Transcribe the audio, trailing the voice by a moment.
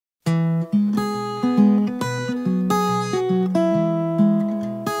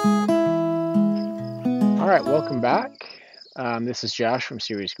Welcome back. This is Josh from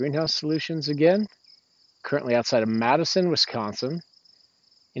Ceres Greenhouse Solutions again, currently outside of Madison, Wisconsin,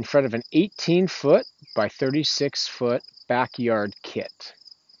 in front of an 18-foot by 36-foot backyard kit.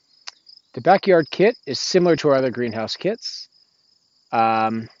 The backyard kit is similar to our other greenhouse kits.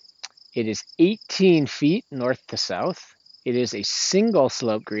 It is 18 feet north to south. It is a single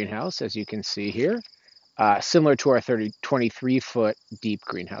slope greenhouse, as you can see here, similar to our 23-foot deep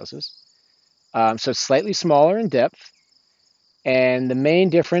greenhouses. So it's slightly smaller in depth. And the main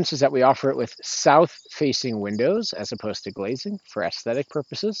difference is that we offer it with south-facing windows as opposed to glazing for aesthetic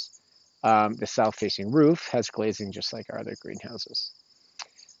purposes. The south-facing roof has glazing just like our other greenhouses.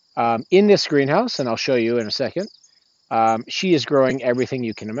 In this greenhouse, and I'll show you in a second, she is growing everything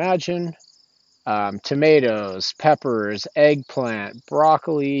you can imagine. Tomatoes, peppers, eggplant,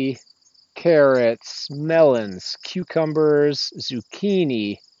 broccoli, carrots, melons, cucumbers,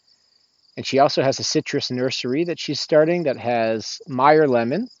 zucchini. And she also has a citrus nursery that she's starting that has Meyer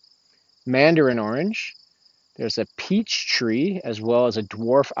lemon, mandarin orange. There's a peach tree as well as a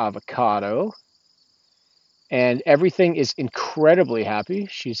dwarf avocado. And everything is incredibly happy.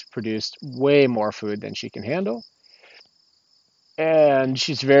 She's produced way more food than she can handle. And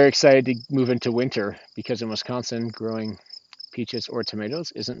she's very excited to move into winter because in Wisconsin, growing peaches or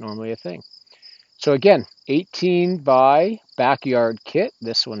tomatoes isn't normally a thing. So again, 18 by backyard kit.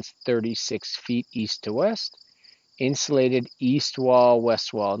 This one's 36 feet east to west. Insulated east wall,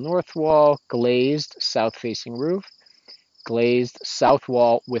 west wall, north wall. Glazed south-facing roof. Glazed south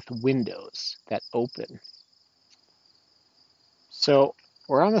wall with windows that open. So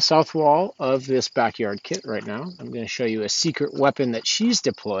we're on the south wall of this backyard kit right now. I'm going to show you a secret weapon that she's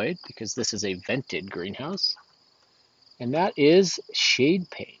deployed because this is a vented greenhouse. And that is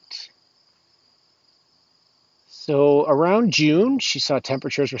shade paint. So around June, she saw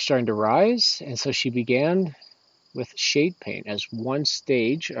temperatures were starting to rise, and so she began with shade paint as one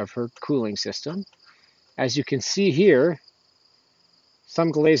stage of her cooling system. As you can see here, some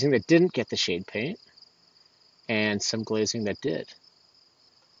glazing that didn't get the shade paint, and some glazing that did.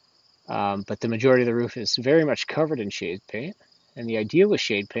 But the majority of the roof is very much covered in shade paint, and the idea with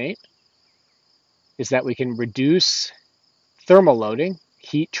shade paint is that we can reduce thermal loading,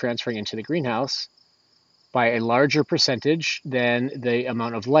 heat transferring into the greenhouse, by a larger percentage than the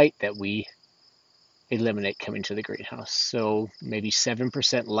amount of light that we eliminate coming to the greenhouse. So maybe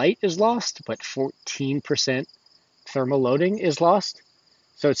 7% light is lost, but 14% thermal loading is lost.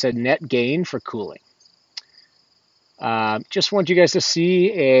 So it's a net gain for cooling. Just want you guys to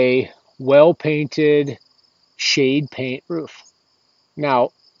see a well-painted shade paint roof.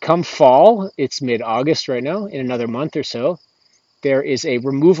 Now, come fall, it's mid-August right now, in another month or so, there is a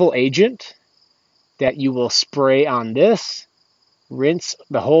removal agent that you will spray on this, rinse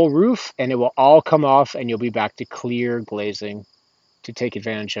the whole roof, and it will all come off and you'll be back to clear glazing to take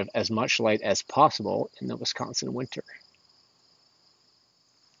advantage of as much light as possible in the Wisconsin winter.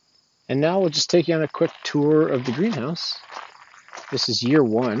 And now we'll just take you on a quick tour of the greenhouse. This is year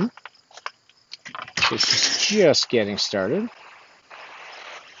one. This is just getting started.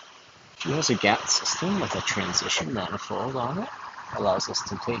 She has a GAHT system with a transition manifold on it. Allows us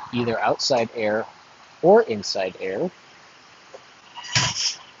to take either outside air or inside air.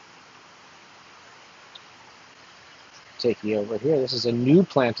 Take you over here. This is a new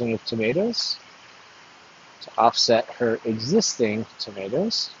planting of tomatoes to offset her existing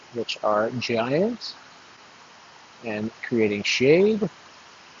tomatoes, which are giant and creating shade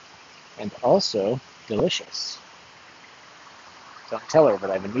and also delicious. Don't tell her, but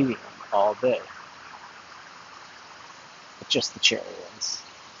I've been eating them all day. But just the cherry ones.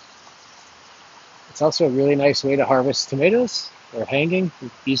 It's also a really nice way to harvest tomatoes. They're hanging,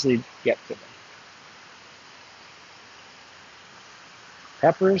 you easily get to them.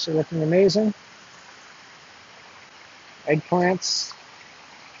 Peppers are looking amazing. Eggplants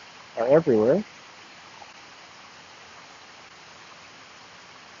are everywhere.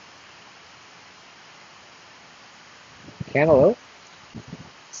 Cantaloupe.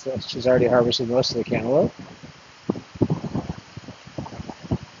 So she's already harvested most of the cantaloupe.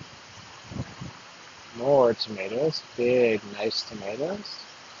 More tomatoes, big, nice tomatoes.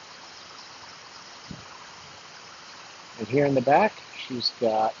 And here in the back, she's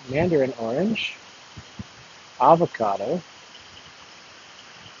got mandarin orange, avocado,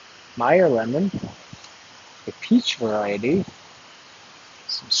 Meyer lemon, a peach variety,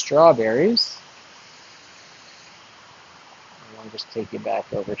 some strawberries. And I'll just take you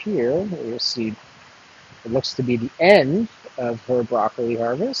back over here. You'll see it looks to be the end of her broccoli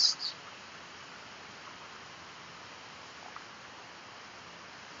harvest.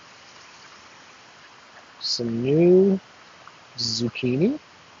 some new zucchini,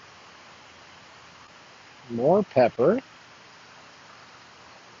 more pepper,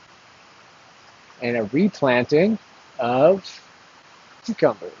 and a replanting of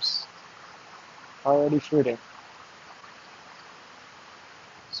cucumbers already fruiting.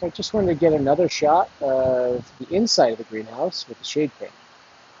 So I just wanted to get another shot of the inside of the greenhouse with the shade paint.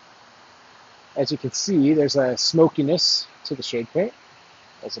 As you can see, there's a smokiness to the shade paint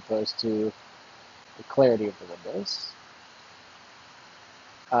as opposed to the clarity of the windows,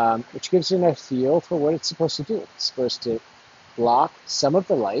 which gives you a feel for what it's supposed to do. It's supposed to block some of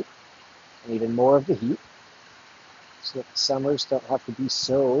the light and even more of the heat so that the summers don't have to be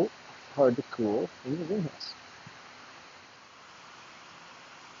so hard to cool in the greenhouse.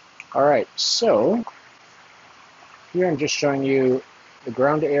 All right, so here I'm just showing you the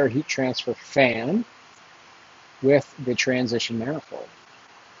ground to air heat transfer fan with the transition manifold.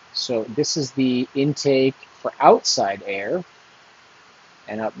 So this is the intake for outside air,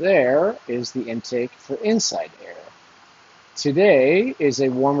 and up there is the intake for inside air. Today is a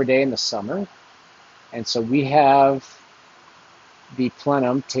warmer day in the summer, and so we have the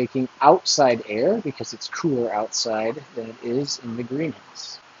plenum taking outside air because it's cooler outside than it is in the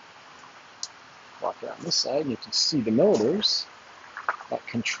greenhouse. Walk around this side and you can see the motors that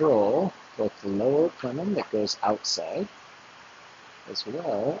control both the lower plenum that goes outside as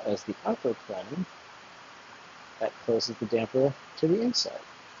well as the upper plenum that closes the damper to the inside.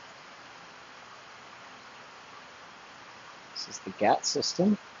 This is the GAHT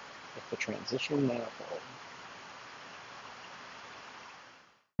system with the transition manifold.